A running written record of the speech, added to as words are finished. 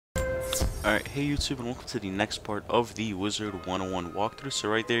Alright, hey YouTube, and welcome to the next part of the Wizard101 walkthrough. So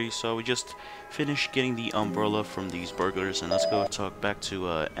right there you saw we just finished getting the umbrella from these burglars, and let's go talk back to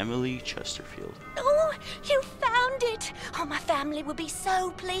Emily Chesterfield. Oh, you found it! Oh, my family would be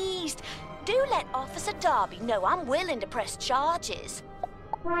so pleased. Do let Officer Darby know I'm willing to press charges.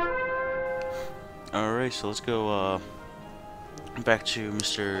 Alright, so let's go back to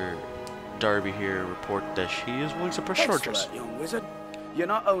Mr. Darby here, report that she is willing to press Thanks charges. for that, young wizard. You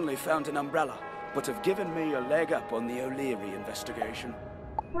not only found an umbrella, but have given me a leg up on the O'Leary investigation.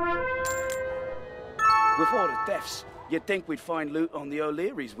 With all the deaths, you'd think we'd find loot on the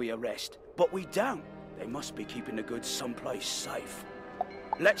O'Learys we arrest, but we don't. They must be keeping the goods someplace safe.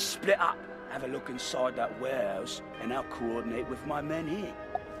 Let's split up, have a look inside that warehouse, and I'll coordinate with my men here.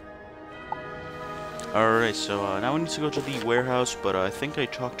 Alright, so now we need to go to the warehouse, but I think I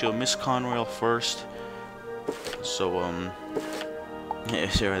talked to Miss Conrail first. So, yeah,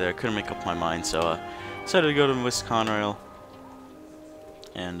 see right there, I couldn't make up my mind, so decided to go to Miss Conrail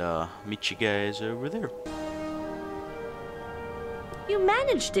and meet you guys over there. You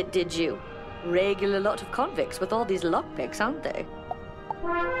managed it, did you? Regular lot of convicts with all these lockpicks, aren't they?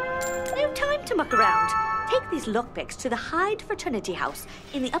 No time to muck around. Take these lockpicks to the Hyde Fraternity House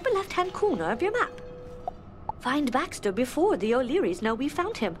in the upper left-hand corner of your map. Find Baxter before the O'Learys know we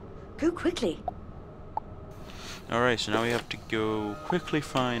found him. Go quickly. Alright, so now we have to go quickly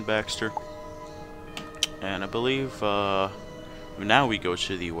find Baxter. And I believe, now we go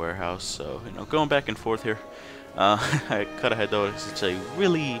to the warehouse, so, you know, going back and forth here. I cut ahead though, because it's a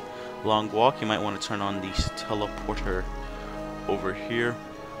really long walk. You might want to turn on the teleporter over here.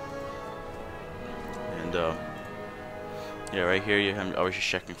 And, yeah, right here, I was just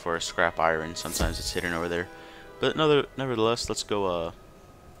checking for a scrap iron. Sometimes it's hidden over there. But nevertheless, let's go,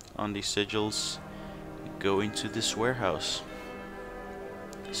 on these sigils. Go into this warehouse.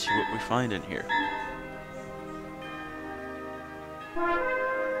 See what we find in here.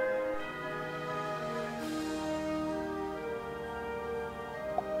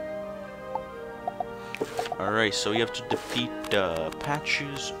 Alright, so you have to defeat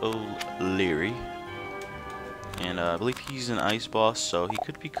Patches O'Leary. And I believe he's an ice boss, so he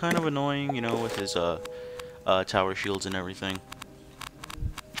could be kind of annoying, you know, with his tower shields and everything.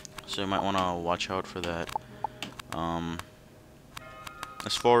 So you might want to watch out for that.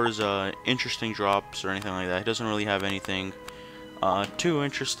 As far as interesting drops or anything like that, he doesn't really have anything too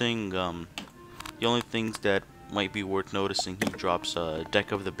interesting. The only things that might be worth noticing, he drops a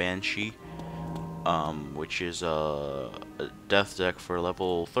deck of the Banshee, which is a death deck for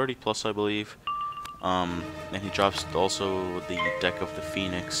level 30 plus, I believe. And he drops also the deck of the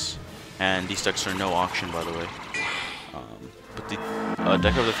Phoenix, and these decks are no auction, by the way. But the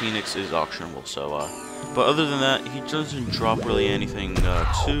deck of the Phoenix is auctionable, so, but other than that, he doesn't drop really anything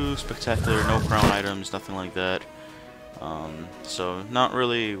too spectacular, no crown items, nothing like that. So, not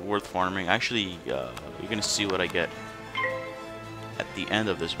really worth farming. Actually, you're gonna see what I get at the end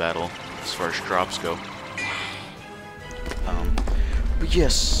of this battle, as far as drops go. But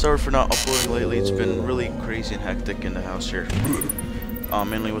yes, sorry for not uploading lately, it's been really crazy and hectic in the house here.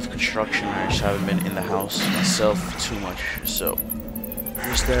 Mainly with construction, I just haven't been in the house myself too much, so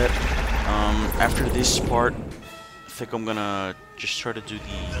there's that. After this part, I think I'm gonna just try to do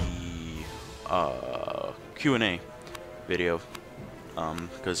the Q&A video,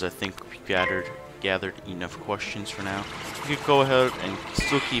 because I think we gathered enough questions for now. You could go ahead and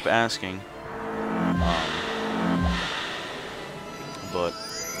still keep asking, but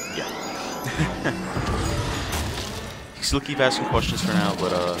yeah. Still keep asking questions for now,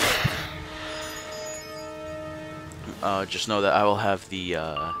 but just know that I will have the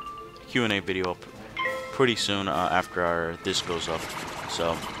Q&A video up pretty soon after this goes up.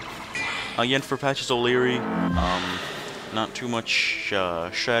 So again, for Patches O'Leary, not too much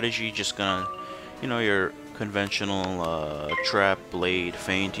strategy, just gonna, you know, your conventional trap, blade,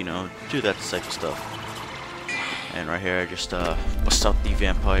 feint, you know, do that type of stuff. And right here, I just bust out the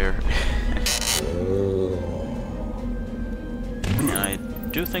vampire. And I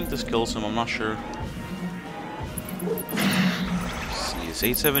do think this kills him, I'm not sure. Let's see, is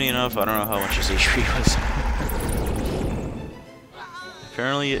 870 enough? I don't know how much his HP was.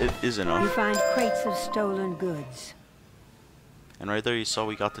 Apparently it is enough. You find crates of stolen goods. And right there you saw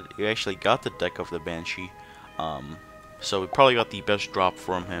we actually got the deck of the Banshee. So we probably got the best drop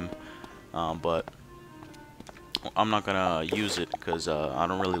from him. But I'm not gonna use it because I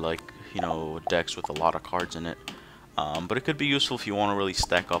don't really like, you know, decks with a lot of cards in it. But it could be useful if you want to really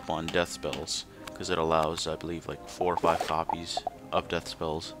stack up on death spells, because it allows, I believe, like 4 or 5 copies of death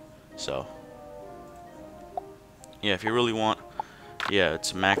spells. So yeah, if you really want yeah,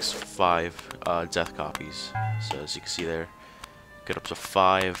 it's max 5 death copies. So as you can see there, get up to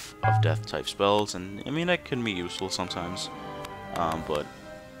 5 of death type spells, and I mean that can be useful sometimes. But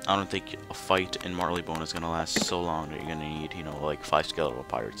I don't think a fight in Marleybone is gonna last so long that you're gonna need, you know, like 5 skeletal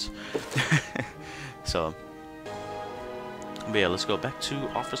pirates. So, but yeah, let's go back to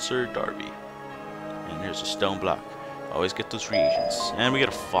Officer Darby. And here's a stone block. Always get those reagents. And we get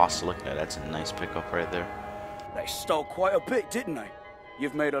a fossil. Look at that. That's a nice pickup right there. They stole quite a bit, didn't they?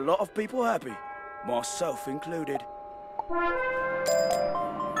 You've made a lot of people happy, myself included.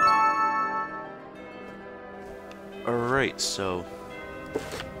 Alright, so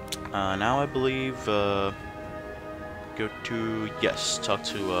now I believe go to, yes, talk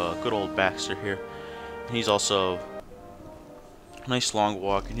to good old Baxter here. He's also a nice long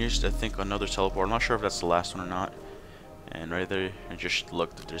walk, and here's I think another teleport. I'm not sure if that's the last one or not. And right there, I just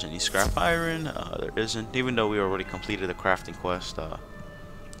looked if there's any scrap iron. There isn't, even though we already completed the crafting quest.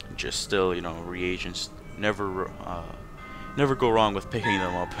 Just still, you know, reagents never go wrong with picking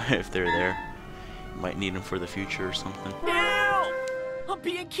them up if they're there. You might need them for the future or something. Help! I'm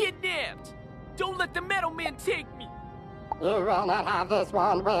being kidnapped! Don't let the metal men take me! You will not have this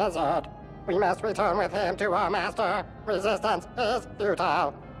one, wizard. We must return with him to our master. Resistance is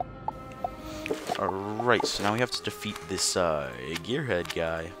futile. Alright, so now we have to defeat this gearhead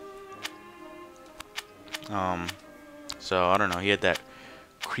guy. So I don't know, he had that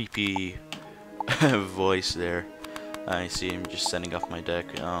creepy voice there. I see him just sending off my deck.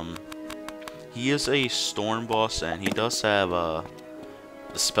 He is a storm boss, and he does have the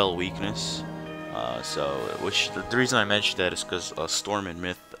spell weakness. Which the reason I mentioned that is because storm and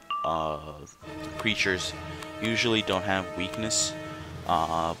myth creatures usually don't have weakness.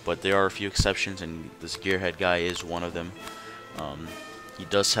 But there are a few exceptions, and this gearhead guy is one of them. He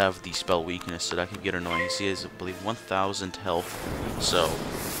does have the spell weakness, so that can get annoying. He has, I believe, 1,000 health, so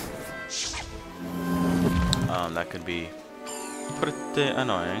that could be pretty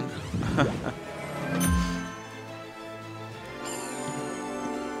annoying.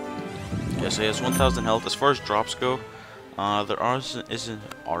 Yeah, so he has 1,000 health. As far as drops go, there aren't.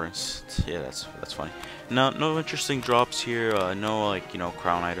 Yeah, that's funny. No interesting drops here. No, like, you know,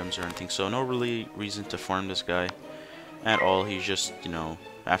 crown items or anything. So no really reason to farm this guy at all. He's just, you know,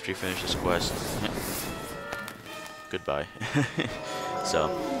 after you finish this quest, goodbye. So,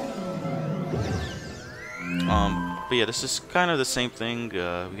 but yeah, this is kind of the same thing.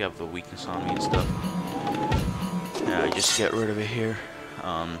 We have the weakness on me and stuff. Yeah, I just get rid of it here.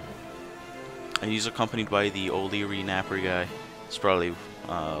 And he's accompanied by the O'Leary Napper guy. It's probably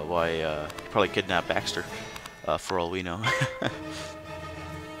why he probably kidnapped Baxter, for all we know.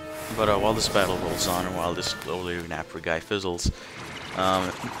 But while this battle rolls on, and while this O'Leary Napper guy fizzles,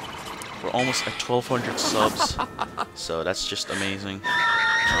 we're almost at 1,200 subs, so that's just amazing.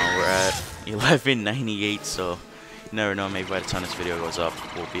 We're at 1198, so you never know, maybe by the time this video goes up,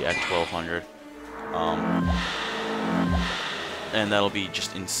 we'll be at 1,200. And that'll be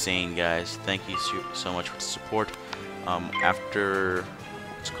just insane, guys. Thank you so much for the support. After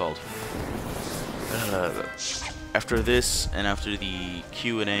after this and after the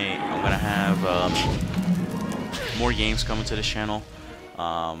Q&A, I'm gonna have more games coming to this channel.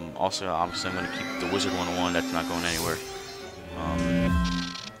 Also, obviously, I'm gonna keep the Wizard101. That's not going anywhere.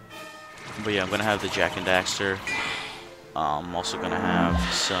 But yeah, I'm gonna have the Jack and Daxter. I'm also gonna have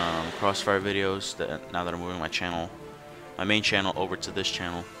some Crossfire videos that now that I'm moving my main channel over to this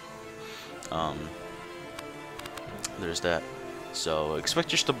channel. There's that. So expect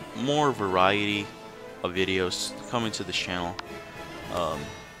just a more variety of videos coming to this channel,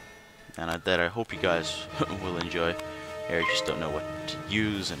 and that I hope you guys will enjoy. I just don't know what to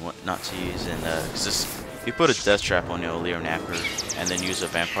use and what not to use, and cause if you put a death trap on O'Leary Napper and then use a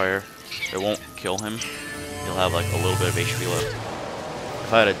vampire, it won't kill him. He'll have like a little bit of HP left.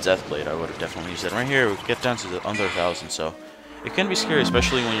 If I had a death blade, I would have definitely used it. Right here, we get down to under 1,000, so it can be scary,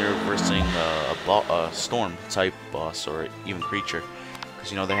 especially when you're versing a storm type boss or even creature,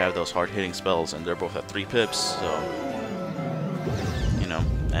 because you know they have those hard-hitting spells, and they're both at 3 pips. So you know,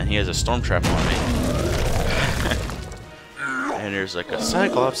 and he has a storm trap on me, and there's like a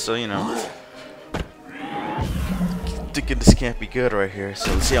Cyclops, so you know, thinking this can't be good right here.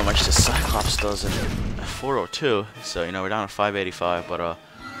 So let's see how much this Cyclops does in 402. So you know, we're down to 585, but I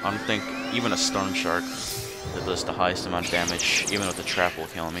don't think even a Storm Shark that does the highest amount of damage, even with the trap, will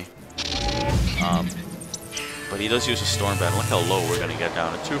kill me. But he does use a Storm Bat. Look how low we're gonna get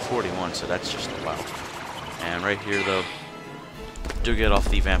down to 241. So that's just wow. And right here, though, do get off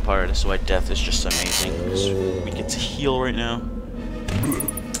the vampire. This is why death is just amazing. We get to heal right now,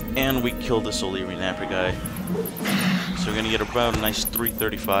 and we killed this O'Leary Napper guy. So we're gonna get about a nice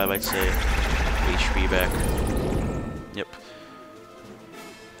 335, I'd say, HP back. Yep.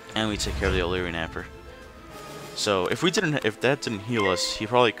 And we take care of the O'Leary Napper. So if that didn't heal us, he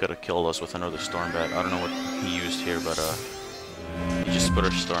probably could have killed us with another storm bat. I don't know what he used here, but he just put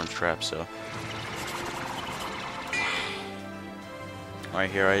our storm trap. So right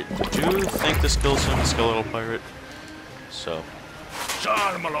here, I do think this kills him, Skeletal Pirate. So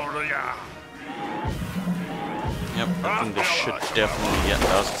yep, I think this should definitely get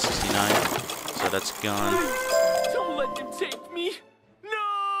 1069. So that's gone. Don't let them take me.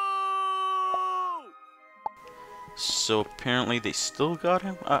 So apparently they still got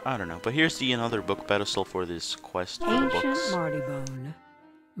him? I don't know. But here's another book pedestal for this quest for the Ancient books. Marleybone.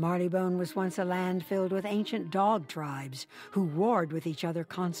 Marleybone was once a land filled with ancient dog tribes who warred with each other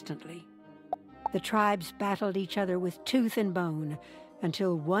constantly. The tribes battled each other with tooth and bone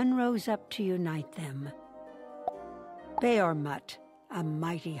until one rose up to unite them. Beormut, a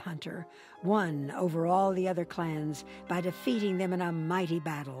mighty hunter, won over all the other clans by defeating them in a mighty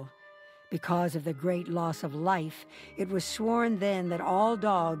battle. Because of the great loss of life, it was sworn then that all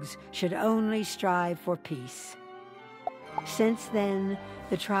dogs should only strive for peace. Since then,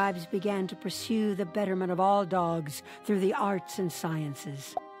 the tribes began to pursue the betterment of all dogs through the arts and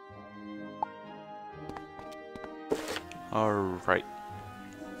sciences. Alright.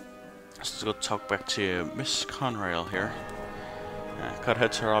 Let's go talk back to Miss Conrail here. Cut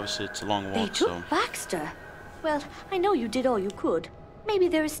heads her, obviously it's a long walk, They took Baxter. Well, I know you did all you could. Maybe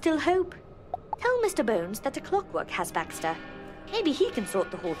there is still hope. Tell Mr. Bones that the clockwork has Baxter. Maybe he can sort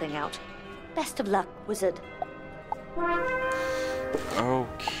the whole thing out. Best of luck, Wizard.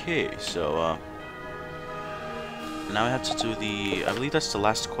 Okay, so now I have to do I believe that's the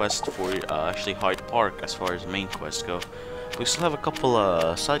last quest for actually Hyde Park as far as main quests go. We still have a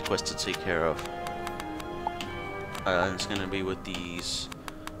couple side quests to take care of. It's gonna be with these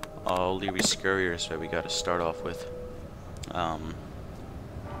O'Leary Scurriers that we gotta start off with.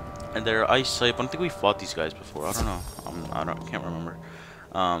 And they're ice type. I don't think we fought these guys before. I don't know. Can't remember.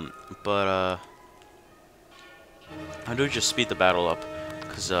 But I do just speed the battle up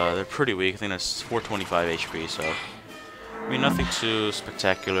because they're pretty weak. I think that's 425 HP. So I mean, nothing too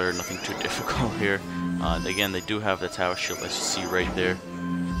spectacular, nothing too difficult here. Again, they do have the tower shield, as you see right there.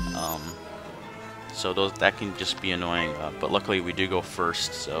 So that can just be annoying. But luckily, we do go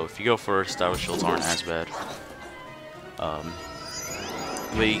first. So if you go first, tower shields aren't as bad.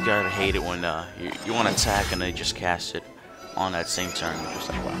 But you gotta hate it when you want to attack and they just cast it on that same turn. You're just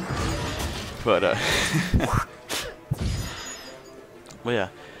like, wow. But but yeah.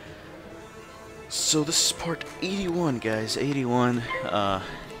 So this is part 81, guys. 81. You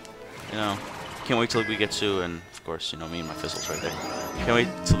know, can't wait till we get to, and of course, you know, me and my fizzles right there. Can't wait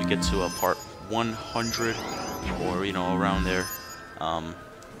till we get to part 100, or you know, around there. And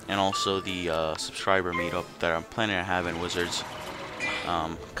also the subscriber meetup that I'm planning to have in Wizards.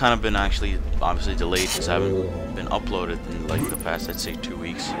 Kind of been actually obviously delayed because I haven't been uploaded in like the past, I'd say, 2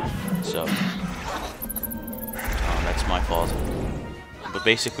 weeks. So that's my fault. But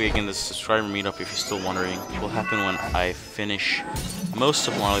basically, again, this subscriber meetup, if you're still wondering, will happen when I finish most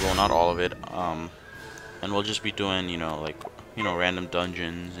of Marleybone, not all of it. And we'll just be doing, you know, like, you know, random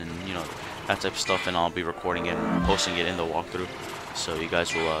dungeons and, you know, that type of stuff, and I'll be recording it and posting it in the walkthrough, so you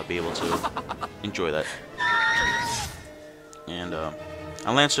guys will be able to enjoy that. And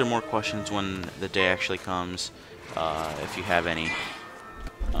I'll answer more questions when the day actually comes, if you have any.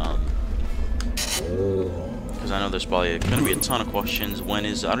 Because I know there's probably going to be a ton of questions. I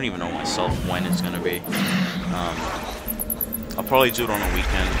don't even know myself when it's going to be. I'll probably do it on a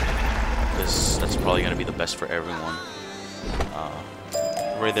weekend, because that's probably going to be the best for everyone.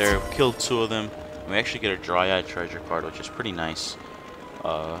 Right there, we killed 2 of them. We actually get a Dryad treasure card, which is pretty nice,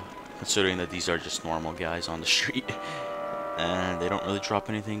 considering that these are just normal guys on the street. And they don't really drop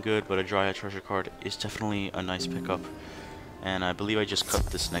anything good, but a Dryad treasure card is definitely a nice pickup. And I believe I just cut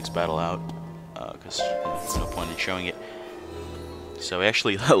this next battle out, because there's no point in showing it. So I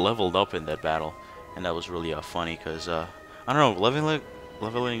actually leveled up in that battle, and that was really funny, because, I don't know,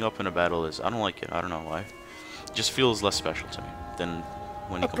 leveling up in a battle I don't like it, I don't know why. It just feels less special to me than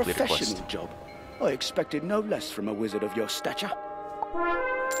when you complete a quest. A professional job. I expected no less from a wizard of your stature.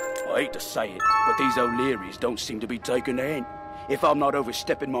 I hate to say it, but these O'Learys don't seem to be taking the hint. If I'm not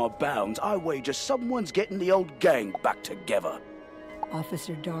overstepping my bounds, I wager someone's getting the old gang back together.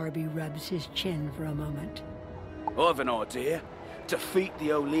 Officer Darby rubs his chin for a moment. I've an idea. Defeat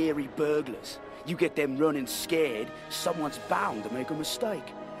the O'Leary burglars. You get them running scared, someone's bound to make a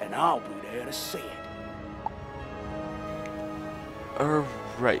mistake. And I'll be there to see it.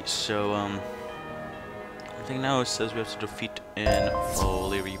 Alright, so, I think now it says we have to defeat an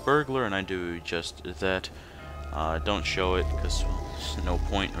O'Leary burglar, and I do just that. Don't show it because there's no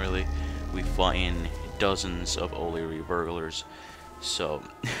point really. We fought in dozens of O'Leary burglars, so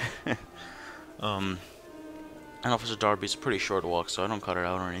and Officer Darby's a pretty short walk, so I don't cut it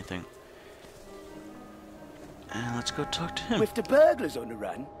out or anything. And let's go talk to him. With the burglars on the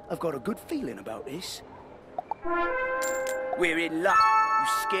run, I've got a good feeling about this. We're in luck. You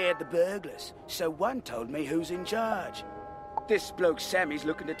scared the burglars, so one told me who's in charge. This bloke Sammy's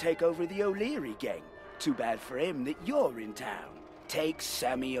looking to take over the O'Leary gang. Too bad for him that you're in town. Take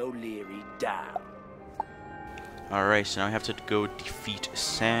Sammy O'Leary down. Alright, so now I have to go defeat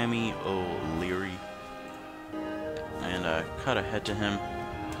Sammy O'Leary. And cut ahead to him.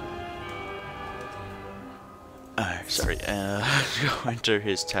 Sorry, go enter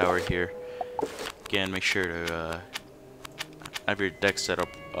his tower here. Again, make sure to have your deck set up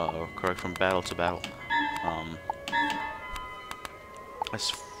correct from battle to battle.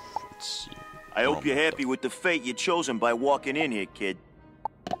 Let's see. I hope you're happy with the fate you're chosen by walking in here, kid.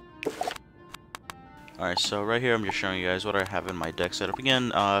 Alright, so right here I'm just showing you guys what I have in my deck set up.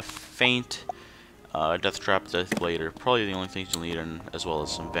 Again, Feint, Death Trap, Death Blader, probably the only things you'll need, and as well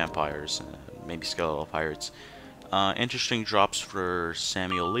as some vampires, maybe skeletal pirates. Interesting drops for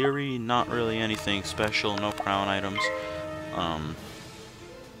Sammy O'Leary, not really anything special, no crown items.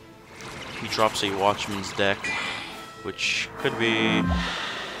 He drops a Watchman's deck, which could be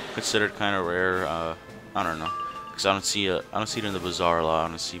considered kind of rare. I don't know, because I don't see it in the bazaar a lot. I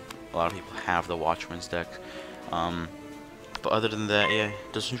don't see a lot of people have the Watchman's deck. But other than that, yeah,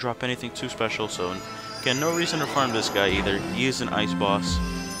 doesn't drop anything too special. So again, no reason to farm this guy either. He is an ice boss.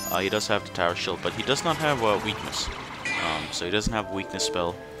 He does have the tower shield, but he does not have a weakness. So he doesn't have a weakness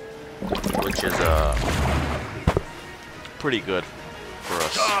spell, which is pretty good for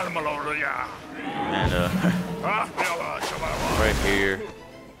us. And right here,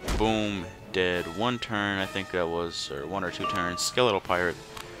 boom, dead. One turn, I think that was, or 1 or 2 turns. Skeletal pirate,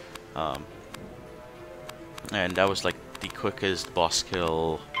 and that was like the quickest boss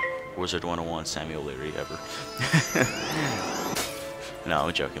kill Wizard101 Sammy O'Leary ever. No,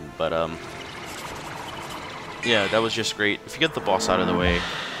 I'm joking, but yeah, that was just great. If you get the boss out of the way,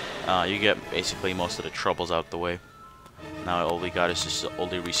 you get basically most of the troubles out the way. Now all we got is just the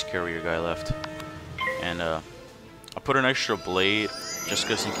O'Leary's carrier guy left. And I put an extra blade just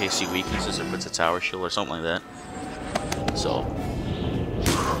because in case he weaknesses or puts a tower shield or something like that. So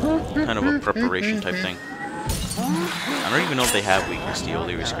kind of a preparation type thing. I don't even know if they have weakness to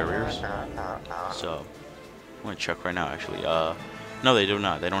O'Leary's carriers. So I'm gonna check right now actually. No, they do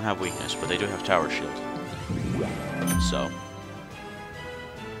not. They don't have weakness, but they do have tower shield. So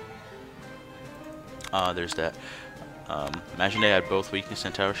there's that. Imagine they had both weakness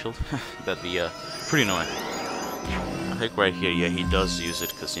and tower shield. That'd be pretty annoying. I think right here, yeah, he does use it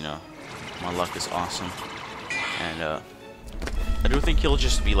because, you know, my luck is awesome. And I do think he'll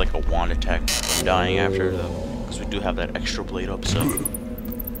just be like a wand attack from dying after, though, because we do have that extra blade up. So,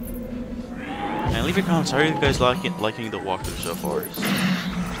 and leave your comments. How are you guys liking the walkthrough so far?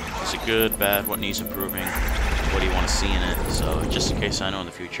 Is it good, bad? What needs improving? What do you want to see in it? So, just in case I know in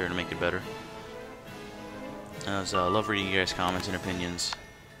the future to make it better. I love reading you guys' comments and opinions.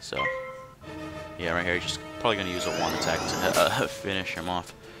 So, yeah, right here, just probably gonna use a wand attack to finish him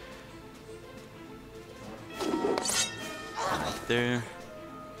off. Right there.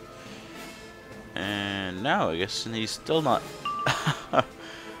 And now I guess he's still not.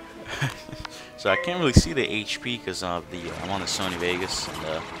 So I can't really see the HP because of I'm on the Sony Vegas, and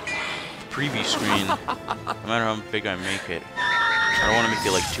the preview screen, no matter how big I make it, I don't want to make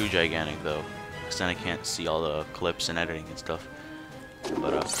it like too gigantic though, because then I can't see all the clips and editing and stuff.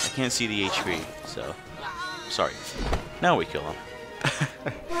 But I can't see the HP, so sorry. Now we kill him.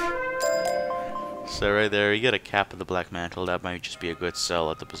 So right there, you get a cap of the Black Mantle. That might just be a good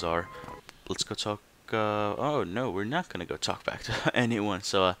sell at the bazaar. Let's go talk. Oh no, we're not gonna go talk back to anyone.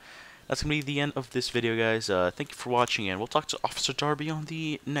 So that's gonna be the end of this video, guys. Thank you for watching, and we'll talk to Officer Darby on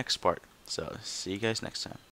the next part. So see you guys next time.